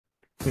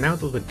Now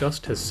that the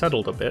dust has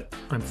settled a bit,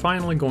 I'm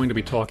finally going to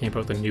be talking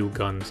about the new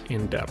guns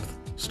in depth,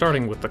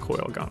 starting with the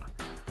Coilgun.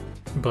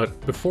 But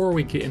before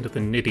we get into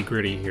the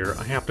nitty-gritty here,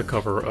 I have to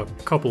cover a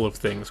couple of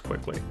things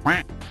quickly.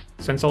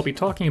 Since I'll be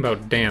talking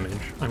about damage,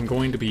 I'm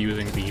going to be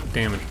using the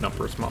damage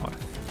numbers mod,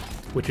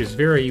 which is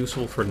very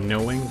useful for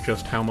knowing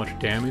just how much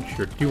damage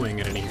you're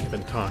doing at any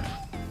given time.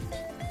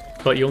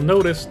 But you'll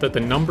notice that the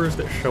numbers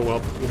that show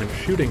up when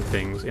shooting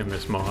things in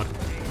this mod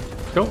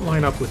don't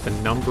line up with the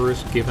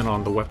numbers given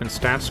on the weapon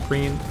stats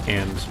screen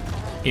and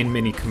in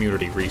many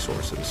community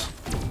resources.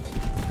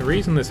 The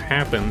reason this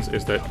happens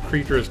is that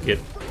creatures get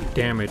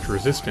damage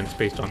resistance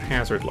based on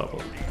hazard level,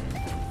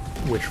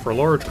 which for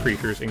large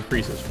creatures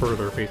increases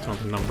further based on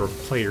the number of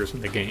players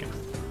in the game.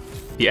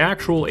 The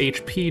actual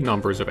HP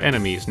numbers of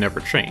enemies never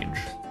change,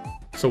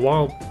 so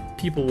while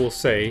people will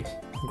say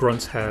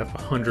grunts have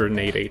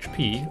 108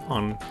 HP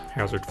on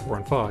hazard 4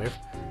 and 5,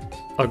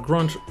 a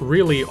grunt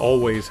really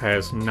always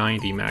has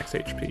 90 max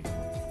HP.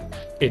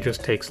 It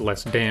just takes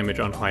less damage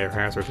on higher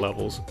hazard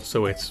levels,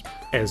 so it's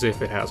as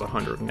if it has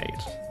 108.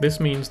 This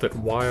means that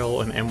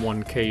while an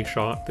M1K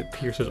shot that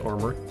pierces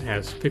armor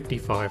has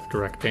 55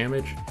 direct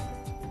damage,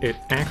 it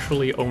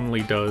actually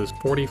only does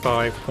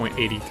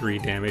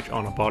 45.83 damage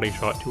on a body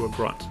shot to a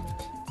grunt.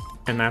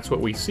 And that's what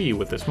we see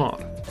with this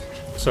mod.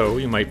 So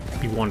you might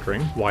be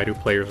wondering, why do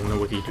players in the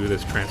wiki do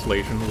this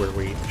translation where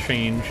we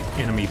change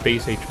enemy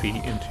base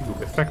HP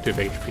into effective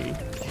HP,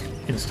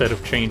 instead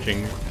of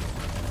changing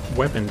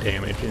weapon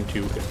damage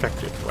into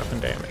effective weapon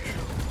damage,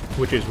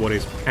 which is what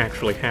is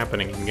actually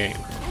happening in-game?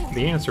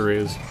 The answer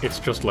is, it's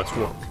just less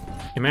work.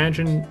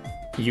 Imagine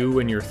you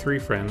and your 3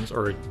 friends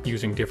are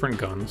using different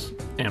guns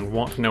and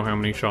want to know how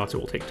many shots it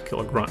will take to kill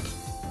a grunt.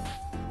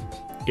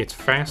 It's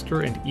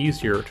faster and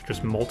easier to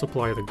just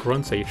multiply the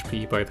grunt's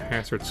HP by the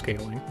hazard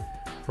scaling,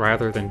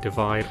 rather than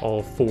divide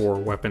all 4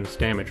 weapons'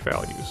 damage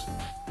values.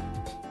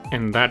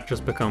 And that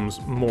just becomes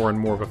more and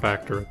more of a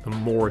factor the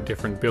more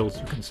different builds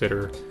you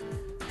consider,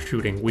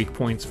 shooting weak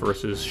points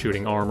versus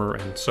shooting armor,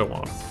 and so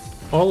on.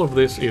 All of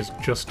this is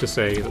just to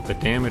say that the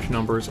damage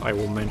numbers I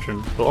will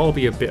mention will all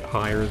be a bit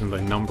higher than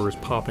the numbers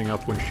popping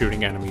up when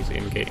shooting enemies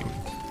in-game.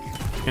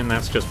 And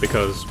that's just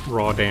because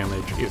raw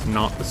damage is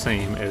not the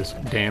same as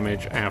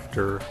damage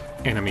after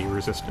enemy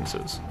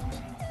resistances.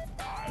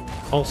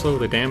 Also,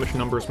 the damage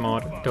numbers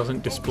mod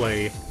doesn't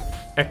display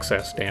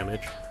excess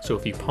damage, so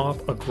if you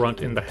pop a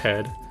grunt in the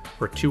head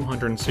for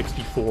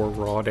 264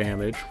 raw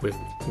damage with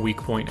weak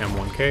point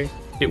M1K,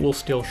 it will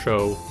still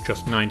show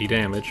just 90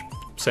 damage,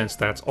 since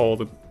that's all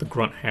the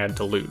grunt had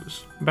to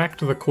lose. Back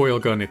to the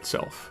Coilgun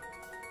itself.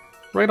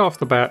 Right off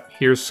the bat,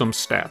 here's some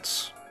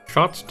stats.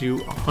 Shots do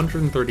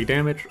 130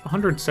 damage,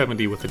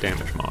 170 with the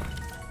damage mod.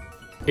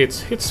 Its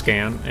hit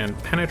scan and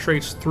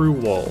penetrates through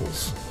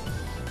walls,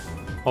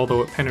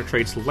 although it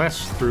penetrates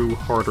less through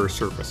harder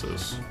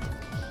surfaces.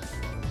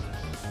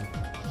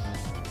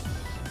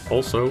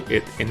 Also,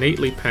 it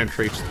innately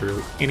penetrates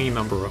through any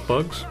number of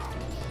bugs,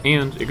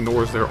 and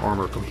ignores their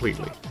armor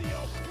completely.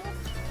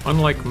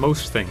 Unlike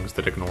most things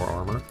that ignore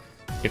armor,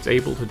 it's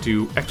able to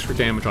do extra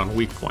damage on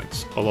weak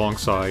points,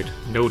 alongside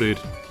noted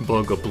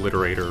bug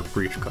obliterator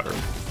Breach Cutter.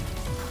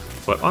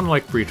 But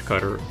unlike Breach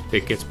Cutter,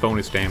 it gets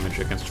bonus damage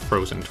against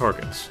frozen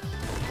targets.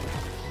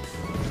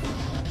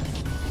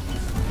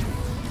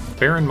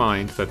 Bear in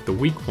mind that the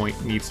weak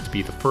point needs to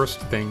be the first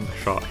thing the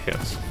shot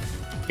hits.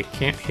 It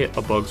can't hit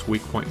a bug's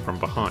weak point from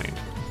behind,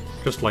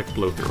 just like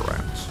blow-through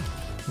rounds.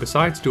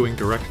 Besides doing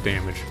direct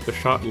damage, the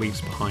shot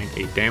leaves behind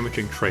a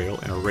damaging trail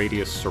in a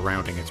radius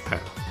surrounding its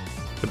path.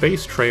 The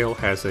base trail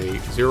has a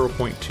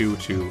 0.2 to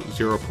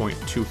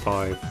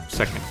 0.25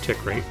 second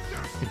tick rate,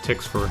 and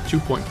ticks for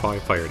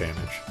 2.5 fire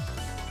damage.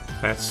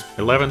 That's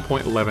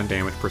 11.11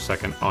 damage per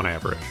second on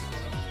average.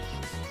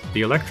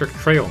 The electric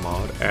trail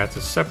mod adds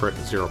a separate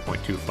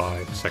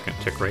 0.25 second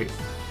tick rate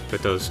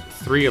that does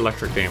 3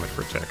 electric damage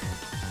per tick.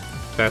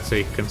 That's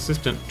a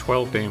consistent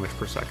 12 damage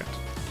per second.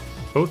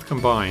 Both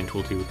combined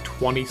will do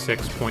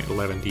 26.11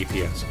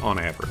 DPS on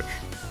average.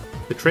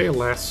 The trail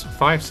lasts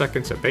 5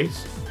 seconds at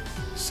base,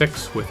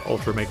 6 with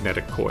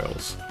ultramagnetic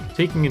coils,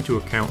 taking into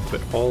account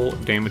that all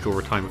damage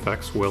over time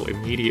effects will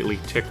immediately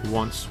tick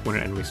once when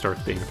an enemy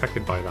starts being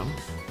affected by them.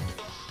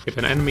 If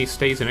an enemy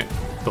stays in it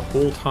the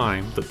whole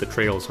time that the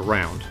trail is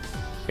around,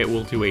 it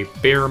will do a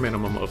bare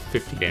minimum of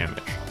 50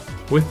 damage.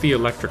 With the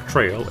electric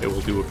trail, it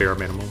will do a bare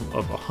minimum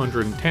of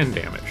 110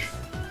 damage.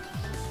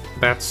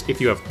 That's if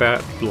you have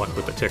bad luck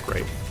with the tick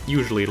rate.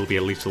 Usually it'll be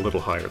at least a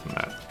little higher than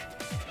that.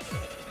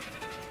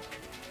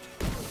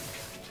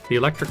 The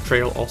electric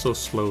trail also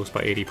slows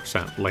by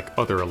 80%, like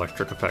other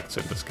electric effects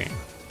in this game.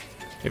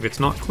 If it's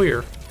not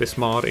clear, this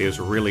mod is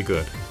really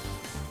good.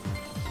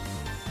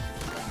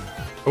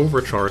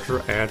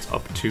 Overcharger adds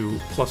up to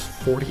plus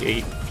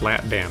 48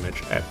 flat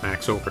damage at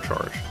max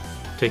overcharge,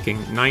 taking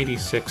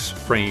 96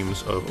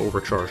 frames of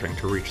overcharging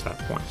to reach that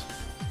point.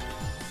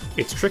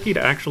 It's tricky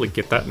to actually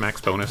get that max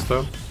bonus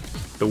though.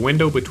 The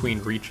window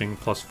between reaching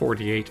plus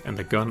 48 and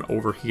the gun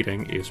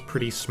overheating is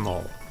pretty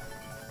small,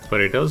 but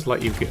it does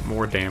let you get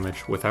more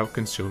damage without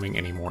consuming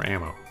any more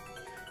ammo.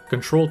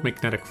 Controlled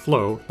magnetic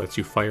flow lets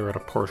you fire at a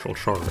partial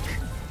charge.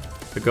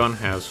 The gun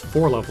has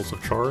 4 levels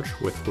of charge,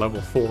 with level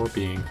 4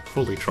 being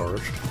fully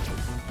charged,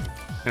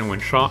 and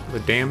when shot, the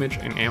damage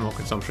and ammo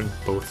consumption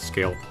both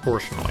scale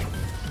proportionally.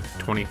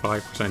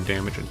 25%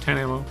 damage and 10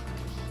 ammo,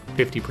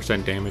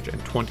 50% damage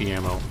and 20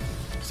 ammo,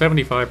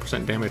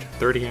 75% damage and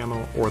 30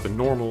 ammo, or the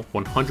normal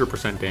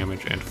 100%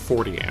 damage and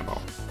 40 ammo.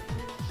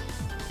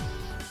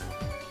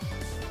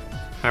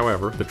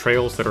 However, the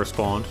trails that are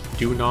spawned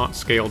do not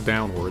scale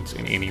downwards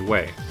in any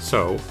way,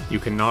 so you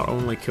can not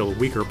only kill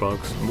weaker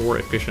bugs more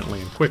efficiently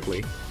and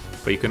quickly,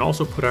 but you can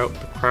also put out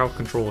the crowd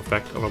control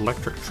effect of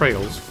electric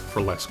trails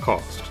for less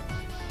cost.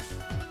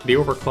 The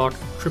overclock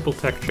triple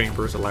tech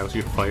chambers allows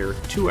you to fire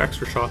 2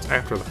 extra shots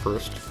after the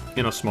first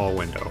in a small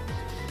window.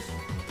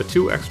 The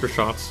 2 extra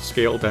shots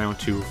scale down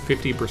to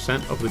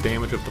 50% of the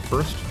damage of the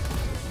first,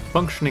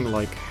 functioning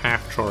like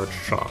half-charged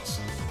shots,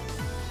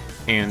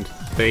 and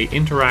they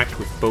interact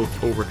with both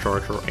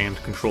overcharger and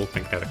controlled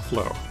magnetic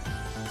flow.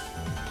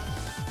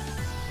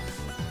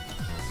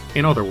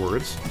 In other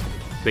words,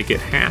 they get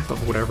half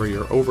of whatever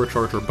your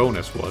overcharger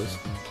bonus was,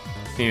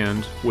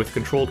 and with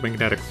controlled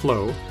magnetic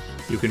flow,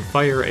 you can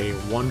fire a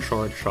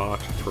 1-charge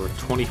shot for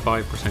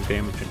 25%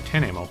 damage and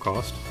 10 ammo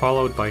cost,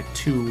 followed by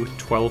 2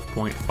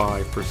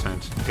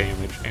 12.5%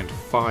 damage and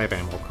 5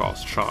 ammo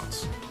cost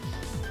shots.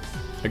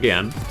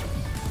 Again,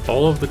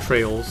 all of the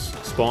trails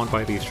spawned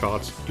by these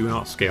shots do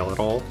not scale at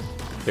all.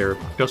 They're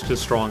just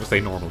as strong as they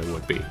normally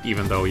would be,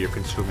 even though you're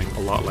consuming a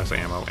lot less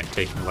ammo and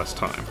taking less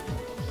time.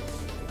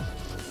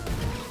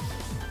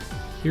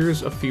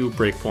 Here's a few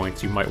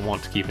breakpoints you might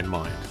want to keep in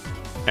mind.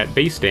 At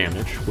base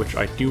damage, which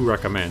I do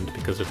recommend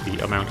because of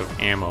the amount of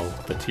ammo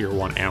the Tier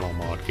 1 ammo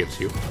mod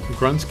gives you,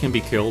 grunts can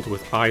be killed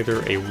with either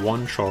a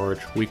 1-charge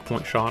weak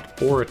point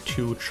shot or a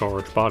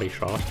 2-charge body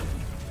shot,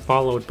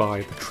 followed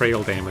by the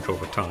trail damage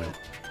over time.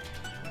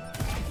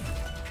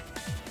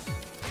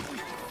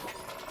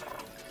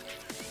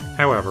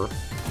 However,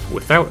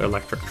 without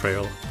electric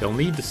trail, they'll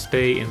need to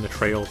stay in the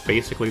trail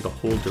basically the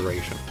whole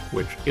duration,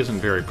 which isn't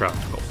very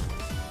practical.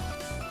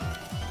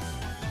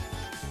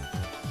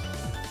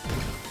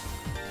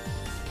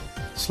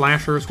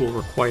 Slashers will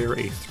require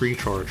a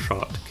 3-charge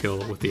shot to kill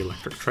with the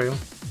electric trail.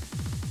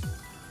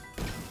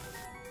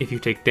 If you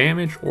take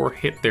damage or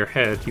hit their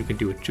head, you can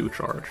do a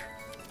 2-charge.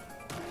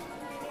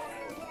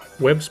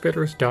 Web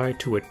spitters die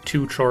to a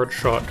 2-charge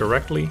shot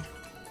directly,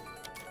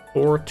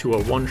 or to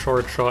a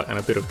 1-charge shot and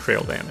a bit of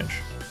trail damage.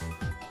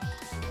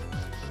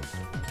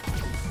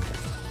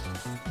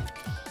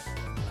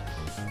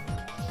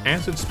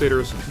 Acid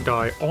spitters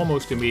die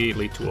almost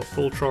immediately to a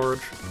full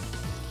charge,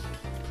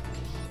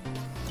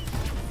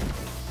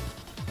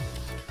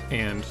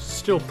 and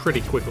still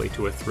pretty quickly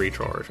to a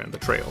 3-charge and the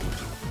trail.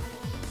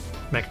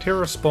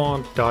 Mactera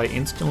spawn die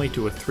instantly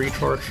to a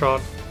 3-charge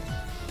shot,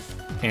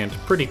 and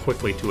pretty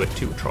quickly to a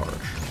 2-charge.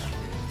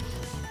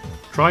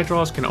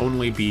 Tri-Jaws can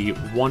only be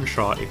 1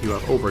 shot if you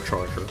have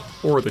Overcharger,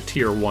 or the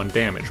Tier 1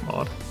 damage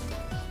mod,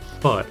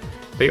 but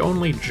they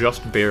only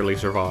just barely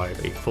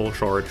survive a full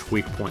charge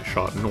weak point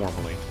shot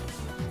normally,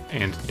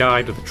 and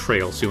die to the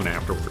trail soon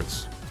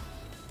afterwards.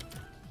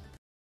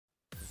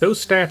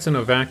 Those stats in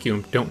a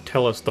vacuum don't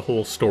tell us the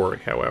whole story,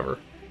 however.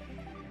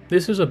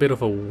 This is a bit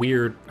of a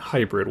weird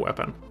hybrid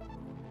weapon.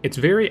 It's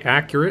very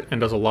accurate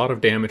and does a lot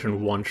of damage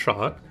in 1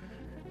 shot,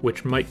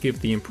 which might give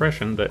the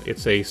impression that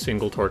it's a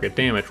single target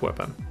damage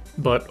weapon.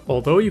 But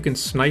although you can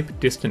snipe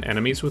distant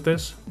enemies with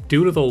this,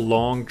 due to the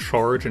long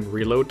charge and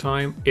reload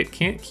time, it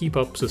can't keep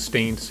up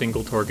sustained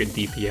single target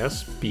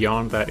DPS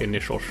beyond that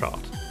initial shot.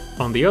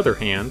 On the other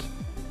hand,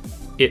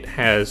 it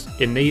has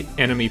innate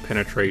enemy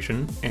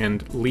penetration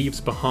and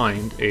leaves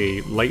behind a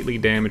lightly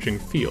damaging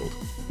field,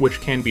 which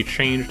can be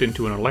changed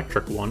into an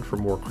electric one for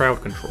more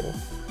crowd control.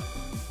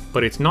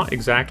 But it's not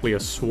exactly a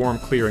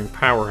swarm-clearing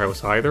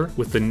powerhouse either,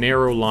 with the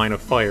narrow line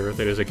of fire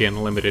that is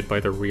again limited by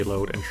the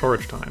reload and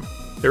charge time.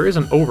 There is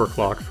an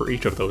overclock for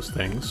each of those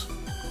things,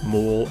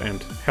 Mole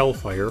and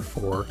Hellfire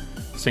for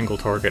single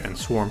target and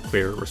swarm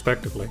clear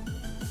respectively.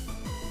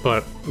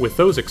 But with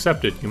those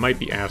accepted, you might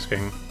be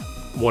asking,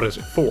 what is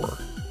it for?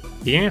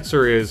 The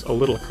answer is a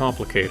little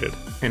complicated,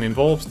 and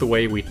involves the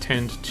way we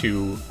tend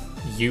to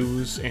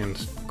use and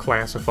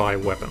classify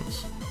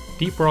weapons.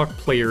 Deep Rock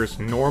players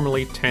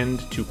normally tend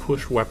to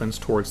push weapons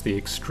towards the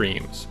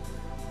extremes.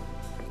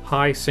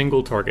 High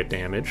single target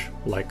damage,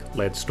 like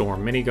Lead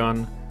Storm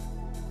Minigun,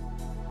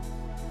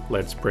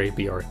 Lead Spray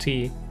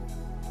BRT,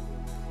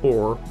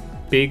 or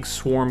big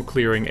swarm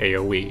clearing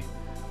AoE,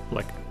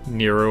 like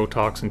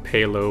Neurotoxin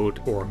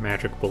Payload or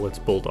Magic Bullets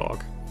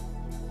Bulldog.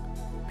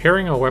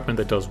 Pairing a weapon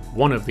that does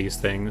one of these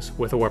things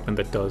with a weapon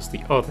that does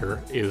the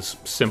other is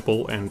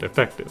simple and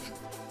effective.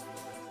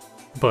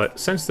 But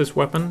since this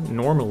weapon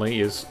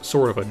normally is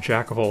sort of a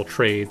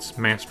jack-of-all-trades,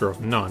 master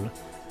of none,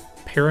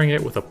 pairing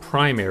it with a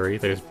primary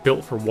that is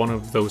built for one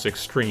of those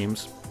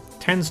extremes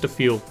tends to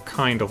feel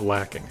kind of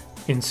lacking.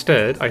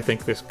 Instead, I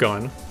think this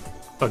gun,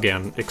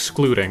 again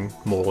excluding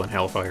Mole and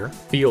Hellfire,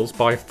 feels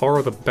by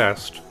far the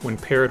best when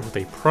paired with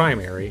a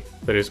primary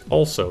that is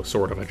also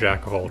sort of a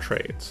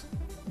jack-of-all-trades.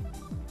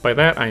 By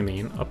that I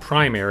mean a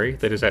primary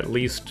that is at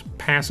least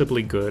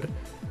passably good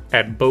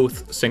at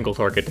both single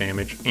target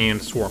damage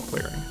and swarm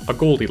clearing. A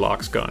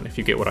Goldilocks gun, if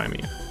you get what I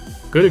mean.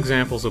 Good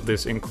examples of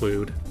this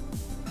include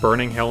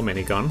Burning Hell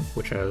minigun,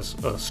 which has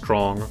a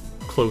strong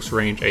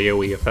close-range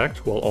AoE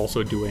effect while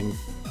also doing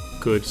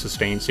good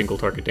sustained single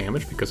target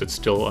damage because it's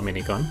still a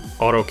minigun.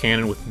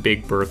 Autocannon with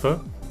Big Bertha,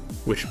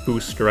 which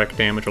boosts direct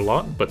damage a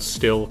lot but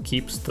still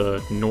keeps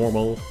the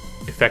normal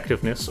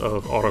effectiveness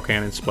of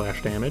autocannon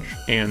splash damage,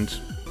 and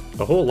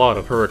a whole lot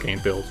of Hurricane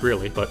builds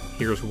really, but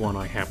here's one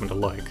I happen to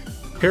like.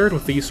 Paired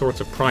with these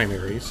sorts of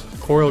primaries,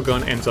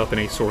 Coilgun ends up in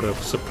a sort of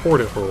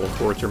supportive role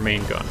towards your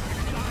main gun.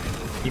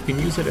 You can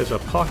use it as a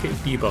pocket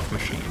debuff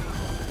machine,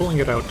 pulling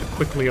it out to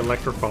quickly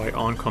electrify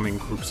oncoming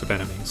groups of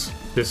enemies.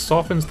 This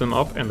softens them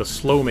up and the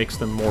slow makes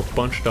them more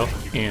bunched up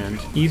and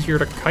easier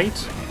to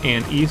kite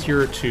and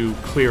easier to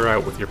clear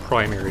out with your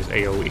primary's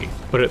AoE.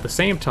 But at the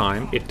same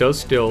time, it does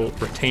still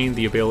retain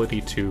the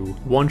ability to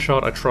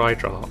one-shot a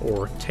Tri-Jaw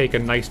or take a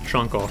nice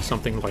chunk off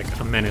something like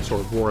a Menace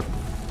or Warden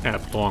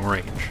at long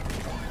range,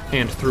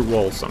 and through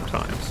walls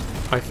sometimes.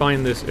 I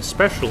find this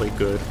especially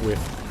good with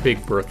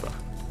Big Bertha.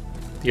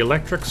 The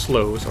electric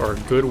slows are a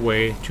good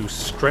way to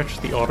stretch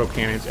the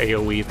autocannon's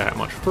AoE that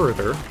much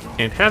further,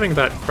 and having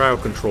that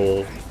crowd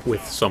control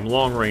with some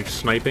long-range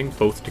sniping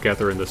both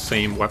together in the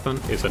same weapon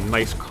is a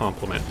nice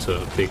complement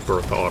to Big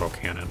Bertha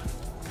autocannon.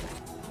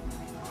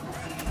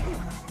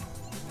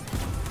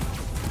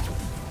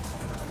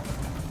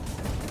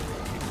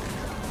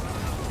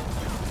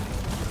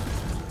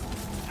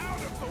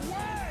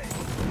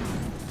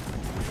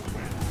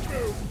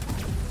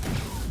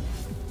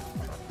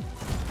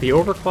 The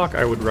overclock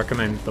I would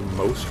recommend the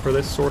most for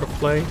this sort of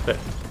play, that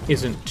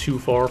isn't too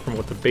far from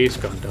what the base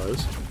gun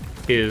does,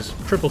 is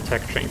triple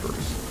tech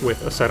chambers, with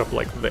a setup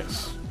like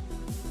this.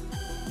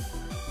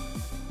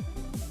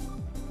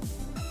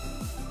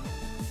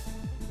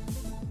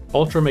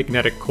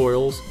 Ultramagnetic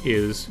coils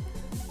is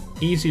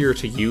easier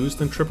to use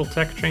than triple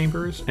tech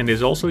chambers, and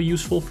is also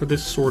useful for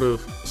this sort of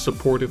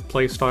supportive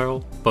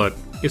playstyle, but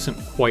isn't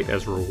quite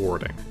as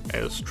rewarding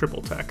as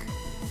triple tech.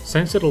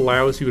 Since it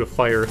allows you to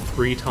fire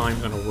 3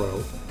 times in a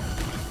row,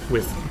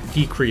 with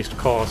decreased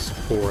cost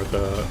for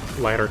the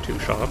latter 2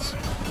 shots,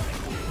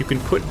 you can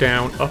put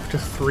down up to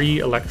 3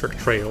 electric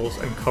trails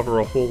and cover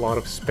a whole lot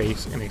of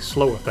space in a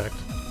slow effect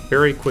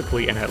very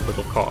quickly and at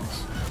little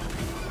cost.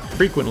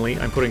 Frequently,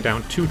 I'm putting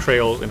down 2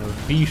 trails in a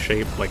V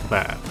shape like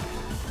that.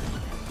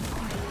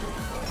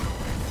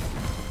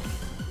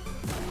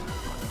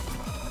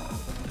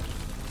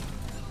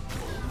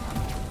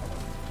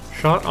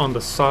 Shot on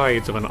the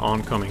sides of an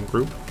oncoming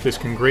group, this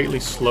can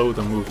greatly slow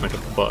the movement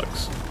of the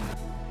bugs.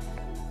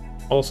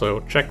 Also,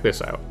 check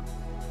this out.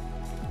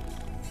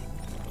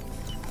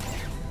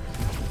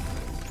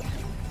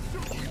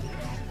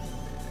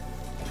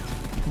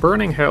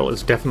 Burning Hell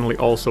is definitely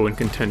also in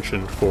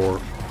contention for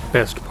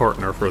best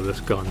partner for this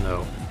gun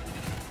though.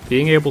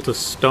 Being able to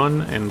stun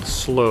and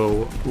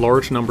slow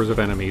large numbers of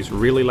enemies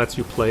really lets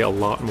you play a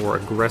lot more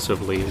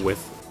aggressively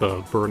with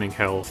the Burning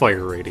Hell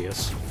fire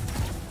radius.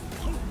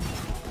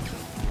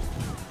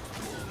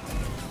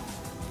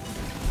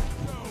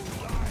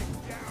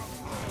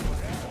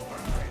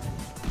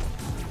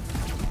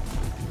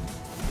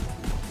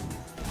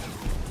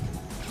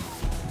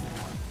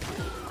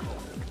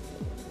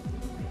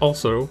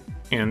 Also,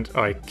 and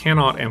I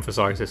cannot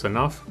emphasize this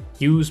enough,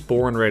 use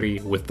Born Ready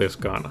with this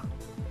gun.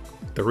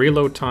 The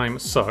reload time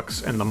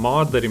sucks, and the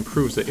mod that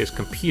improves it is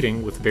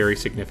competing with very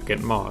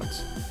significant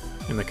mods.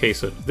 In the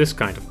case of this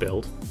kind of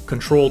build,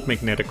 Controlled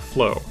Magnetic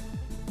Flow.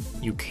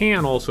 You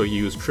can also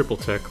use Triple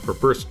Tech for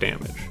burst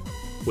damage.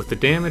 With the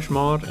damage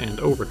mod and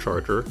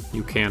Overcharger,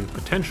 you can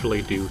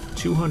potentially do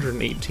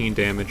 218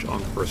 damage on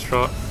the first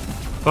shot,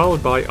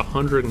 followed by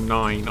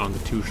 109 on the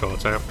 2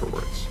 shots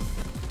afterwards.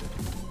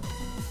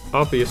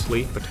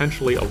 Obviously,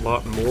 potentially a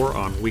lot more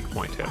on weak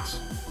point hits.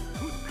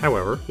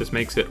 However, this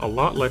makes it a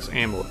lot less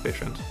ammo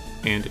efficient,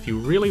 and if you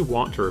really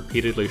want to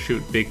repeatedly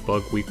shoot big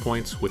bug weak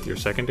points with your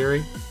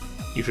secondary,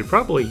 you should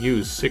probably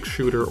use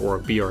 6-shooter or a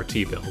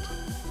BRT build.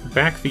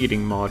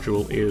 Backfeeding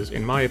module is,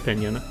 in my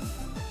opinion,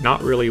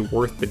 not really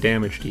worth the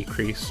damage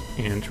decrease,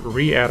 and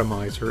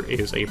Reatomizer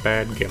is a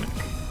bad gimmick.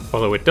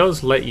 Although it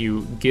does let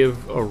you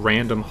give a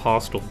random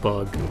hostile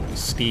bug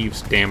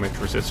Steve's damage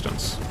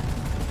resistance.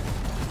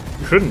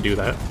 You shouldn't do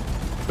that,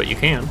 but you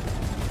can.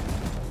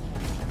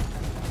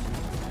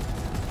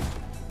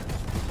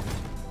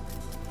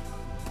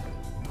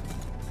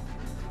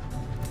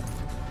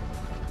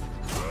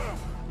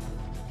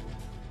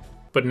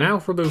 But now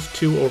for those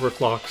 2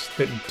 overclocks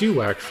that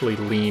do actually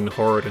lean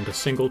hard into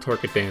single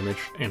target damage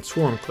and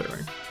swarm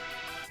clearing.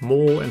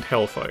 Mole and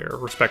Hellfire,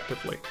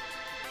 respectively.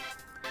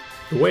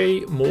 The way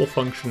Mole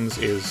functions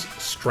is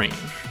strange.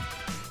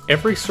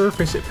 Every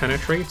surface it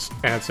penetrates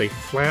adds a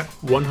flat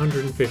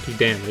 150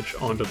 damage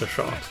onto the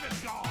shot.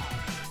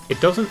 It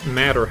doesn't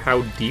matter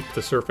how deep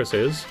the surface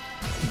is,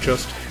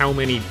 just how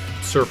many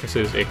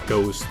surfaces it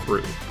goes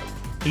through.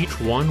 Each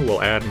one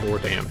will add more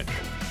damage.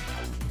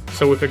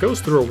 So if it goes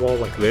through a wall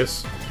like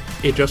this,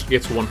 it just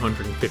gets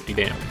 150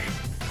 damage.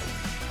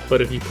 But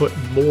if you put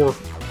more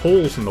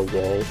holes in the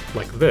wall,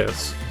 like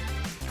this,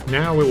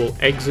 now it will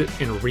exit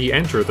and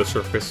re-enter the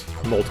surface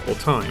multiple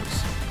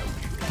times,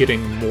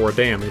 getting more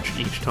damage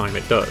each time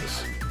it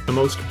does. The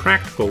most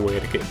practical way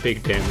to get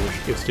big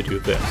damage is to do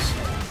this.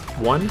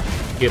 1.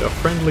 Get a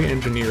friendly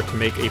engineer to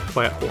make a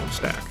platform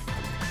stack.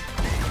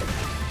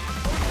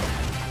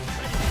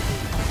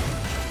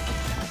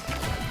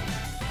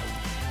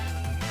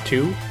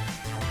 2.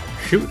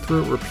 Shoot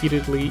through it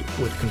repeatedly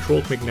with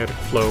controlled magnetic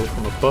flow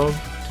from above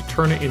to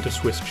turn it into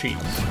Swiss cheese.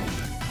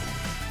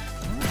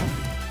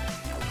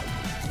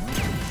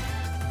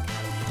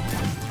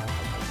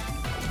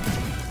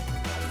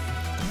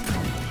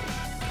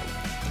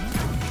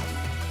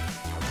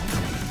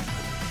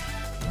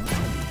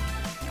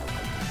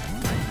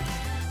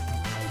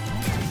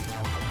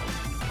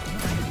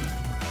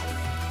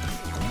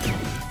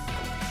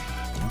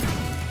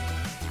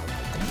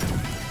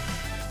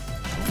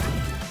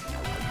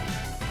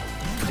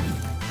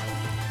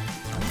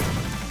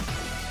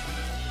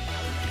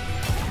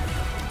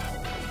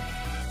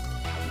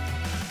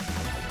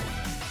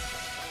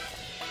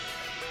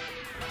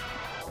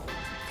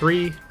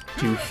 3.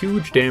 Do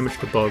huge damage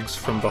to bugs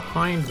from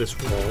behind this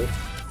wall,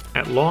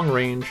 at long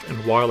range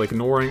and while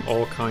ignoring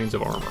all kinds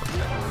of armor.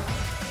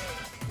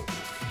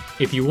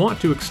 If you want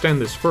to extend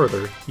this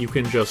further, you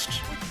can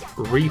just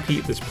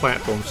repeat this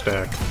platform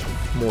stack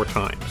more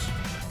times,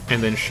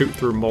 and then shoot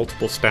through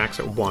multiple stacks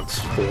at once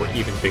for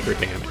even bigger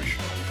damage.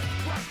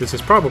 This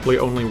is probably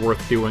only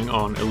worth doing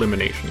on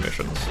elimination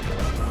missions.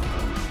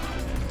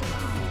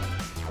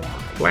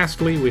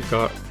 Lastly, we've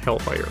got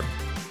Hellfire.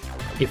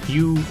 If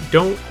you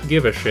don't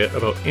give a shit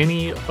about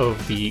any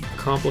of the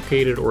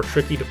complicated or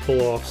tricky to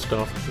pull off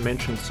stuff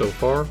mentioned so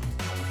far,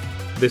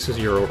 this is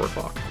your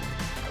overclock.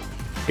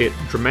 It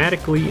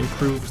dramatically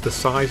improves the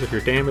size of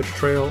your damage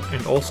trail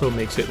and also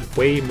makes it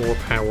way more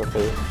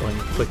powerful when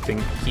inflicting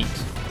heat.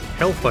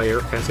 Hellfire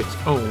has its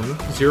own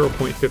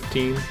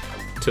 0.15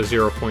 to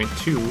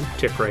 0.2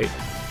 tick rate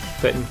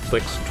that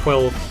inflicts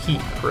 12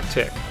 heat per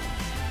tick.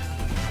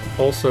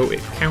 Also, it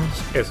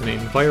counts as an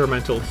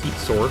environmental heat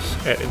source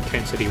at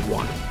intensity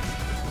 1.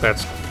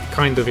 That's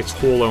kind of its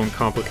whole own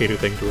complicated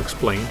thing to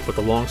explain, but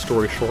the long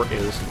story short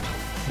is,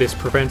 this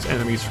prevents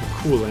enemies from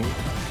cooling,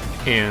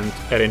 and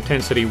at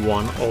intensity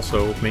 1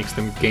 also makes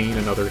them gain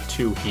another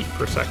 2 heat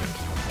per second.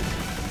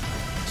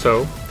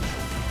 So,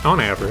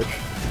 on average,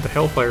 the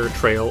Hellfire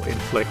trail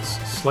inflicts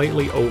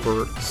slightly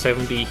over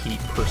 70 heat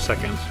per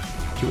second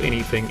to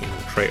anything in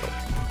the trail.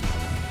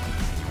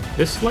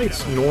 This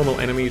lights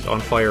normal enemies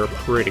on fire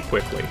pretty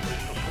quickly,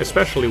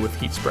 especially with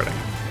heat spreading.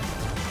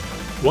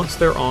 Once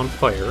they're on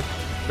fire,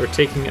 they're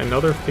taking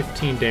another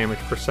 15 damage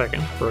per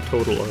second for a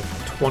total of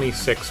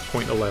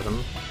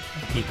 26.11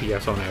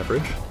 DPS on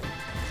average,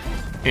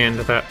 and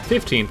that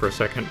 15 per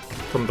second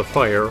from the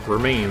fire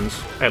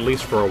remains, at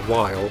least for a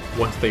while,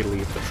 once they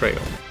leave the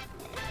trail.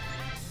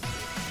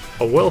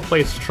 A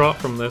well-placed shot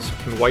from this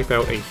can wipe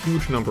out a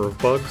huge number of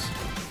bugs,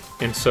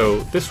 and so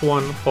this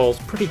one falls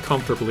pretty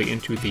comfortably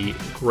into the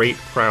great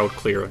crowd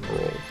clearing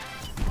role.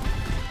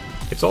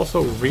 It's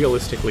also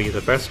realistically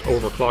the best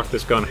overclock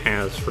this gun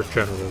has for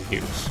general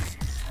use.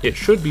 It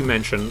should be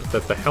mentioned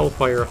that the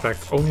Hellfire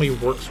effect only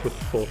works with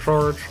full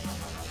charge,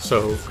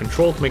 so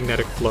controlled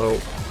magnetic flow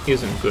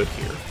isn't good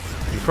here.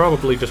 You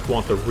probably just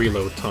want the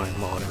reload time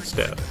mod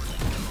instead.